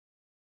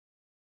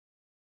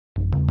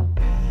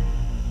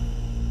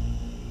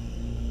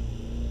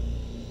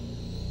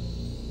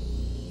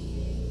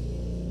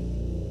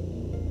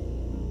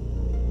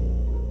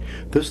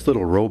This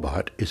little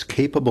robot is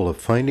capable of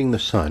finding the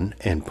sun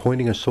and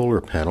pointing a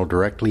solar panel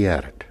directly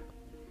at it.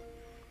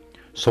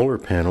 Solar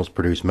panels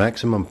produce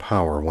maximum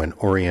power when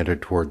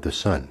oriented toward the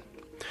sun.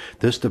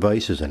 This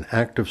device is an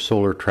active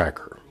solar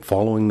tracker,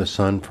 following the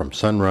sun from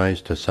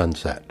sunrise to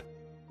sunset.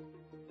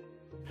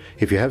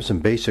 If you have some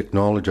basic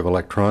knowledge of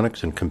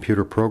electronics and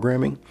computer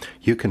programming,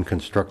 you can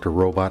construct a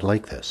robot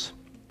like this.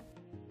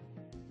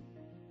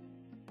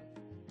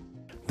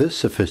 This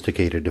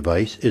sophisticated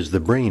device is the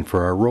brain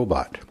for our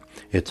robot.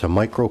 It's a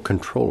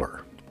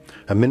microcontroller,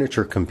 a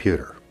miniature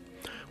computer.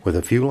 With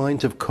a few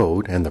lines of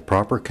code and the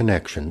proper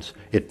connections,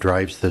 it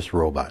drives this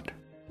robot.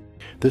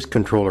 This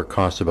controller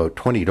costs about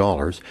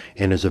 $20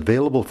 and is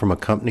available from a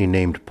company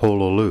named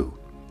Pololu.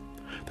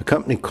 The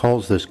company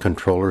calls this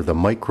controller the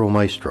Micro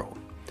Maestro.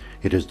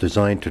 It is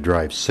designed to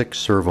drive 6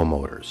 servo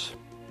motors.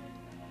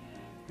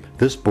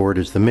 This board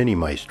is the Mini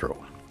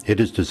Maestro. It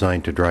is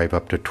designed to drive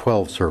up to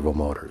 12 servo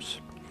motors.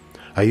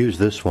 I use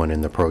this one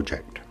in the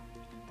project.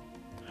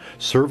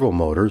 Servo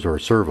motors, or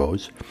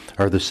servos,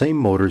 are the same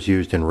motors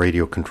used in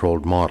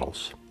radio-controlled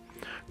models.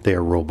 They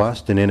are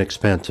robust and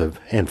inexpensive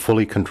and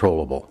fully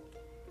controllable.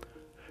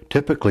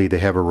 Typically, they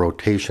have a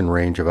rotation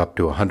range of up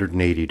to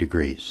 180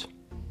 degrees.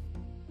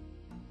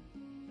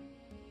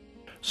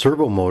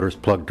 Servo motors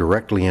plug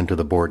directly into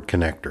the board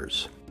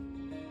connectors.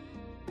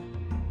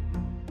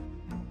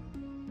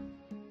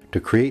 To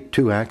create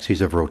 2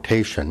 axes of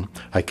rotation,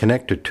 I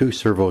connected 2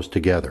 servos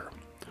together.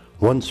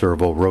 One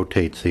servo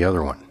rotates the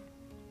other one.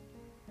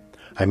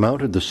 I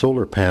mounted the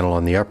solar panel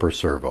on the upper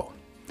servo.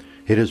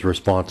 It is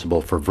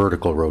responsible for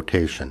vertical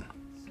rotation.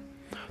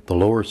 The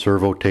lower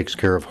servo takes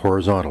care of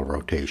horizontal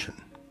rotation.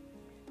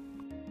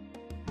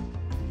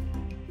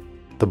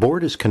 The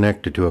board is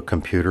connected to a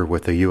computer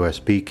with a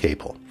USB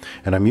cable,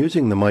 and I'm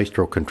using the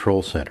Maestro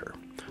Control Center.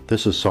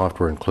 This is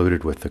software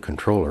included with the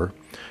controller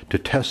to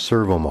test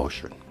servo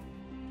motion.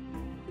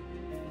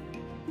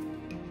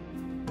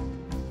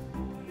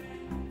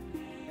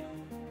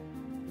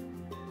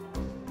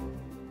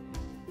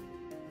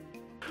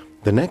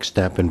 The next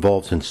step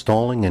involves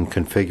installing and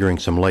configuring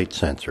some light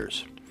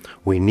sensors.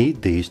 We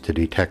need these to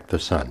detect the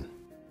sun.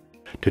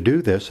 To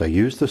do this, I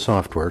use the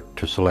software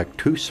to select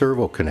 2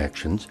 servo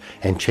connections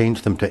and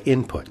change them to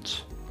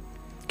inputs,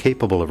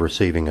 capable of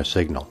receiving a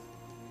signal.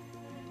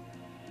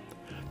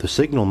 The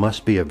signal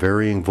must be a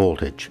varying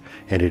voltage,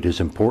 and it is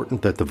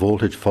important that the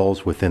voltage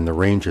falls within the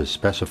ranges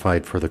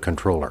specified for the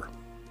controller.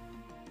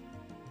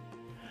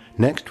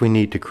 Next, we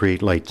need to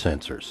create light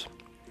sensors.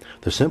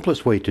 The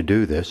simplest way to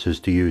do this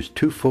is to use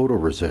 2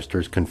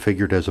 photoresistors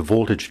configured as a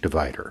voltage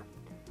divider.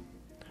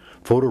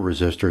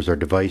 Photoresistors are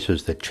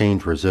devices that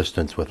change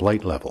resistance with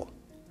light level.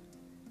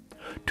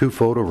 2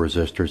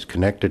 photoresistors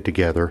connected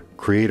together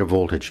create a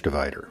voltage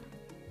divider.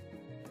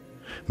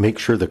 Make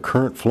sure the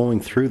current flowing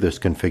through this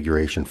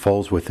configuration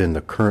falls within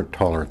the current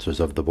tolerances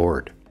of the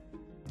board.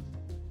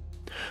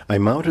 I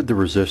mounted the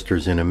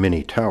resistors in a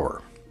mini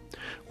tower,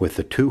 with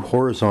the 2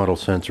 horizontal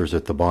sensors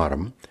at the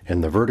bottom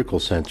and the vertical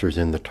sensors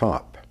in the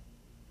top.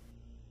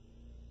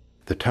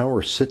 The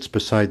tower sits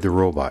beside the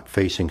robot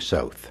facing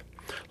south.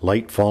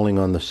 Light falling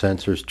on the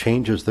sensors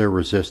changes their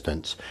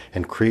resistance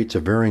and creates a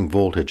varying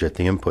voltage at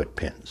the input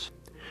pins.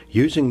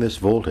 Using this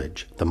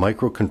voltage, the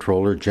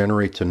microcontroller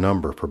generates a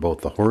number for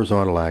both the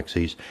horizontal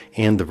axes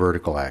and the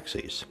vertical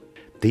axes.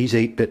 These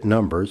 8-bit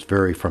numbers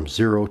vary from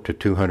 0 to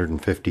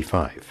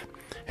 255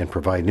 and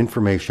provide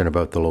information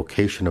about the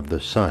location of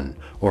the sun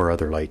or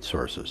other light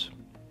sources.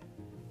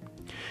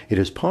 It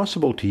is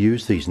possible to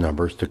use these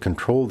numbers to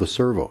control the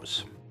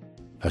servos.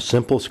 A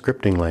simple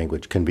scripting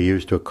language can be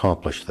used to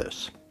accomplish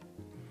this.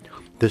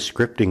 This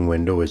scripting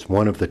window is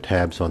one of the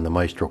tabs on the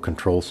Maestro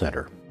Control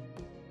Center.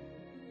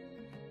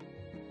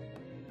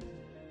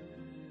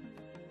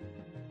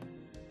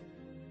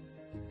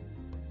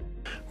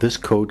 This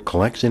code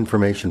collects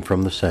information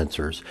from the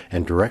sensors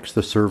and directs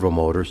the servo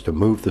motors to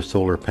move the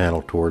solar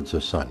panel towards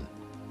the sun.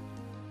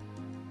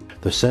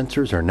 The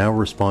sensors are now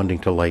responding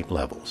to light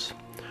levels,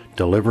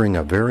 delivering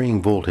a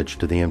varying voltage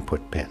to the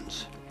input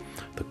pins.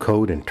 The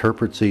code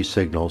interprets these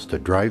signals to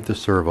drive the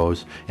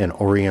servos and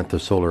orient the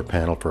solar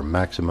panel for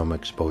maximum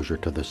exposure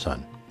to the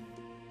sun.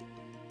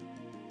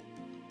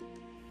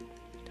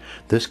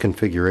 This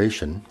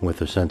configuration, with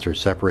the sensors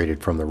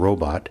separated from the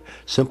robot,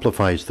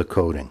 simplifies the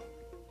coding.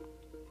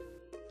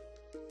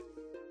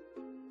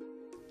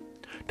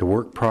 To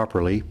work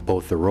properly,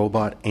 both the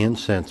robot and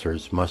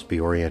sensors must be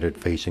oriented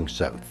facing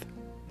south.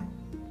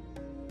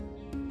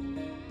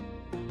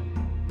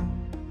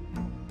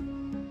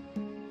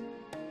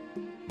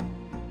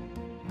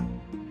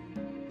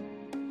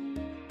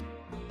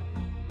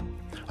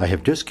 I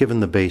have just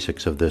given the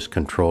basics of this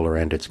controller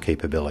and its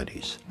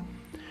capabilities.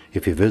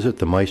 If you visit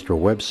the Maestro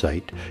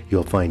website,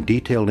 you'll find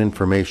detailed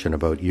information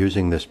about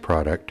using this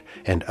product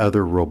and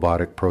other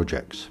robotic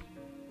projects.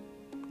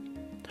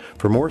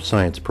 For more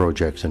science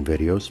projects and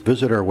videos,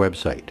 visit our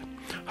website,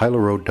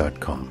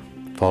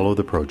 hylaroad.com. Follow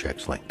the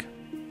projects link.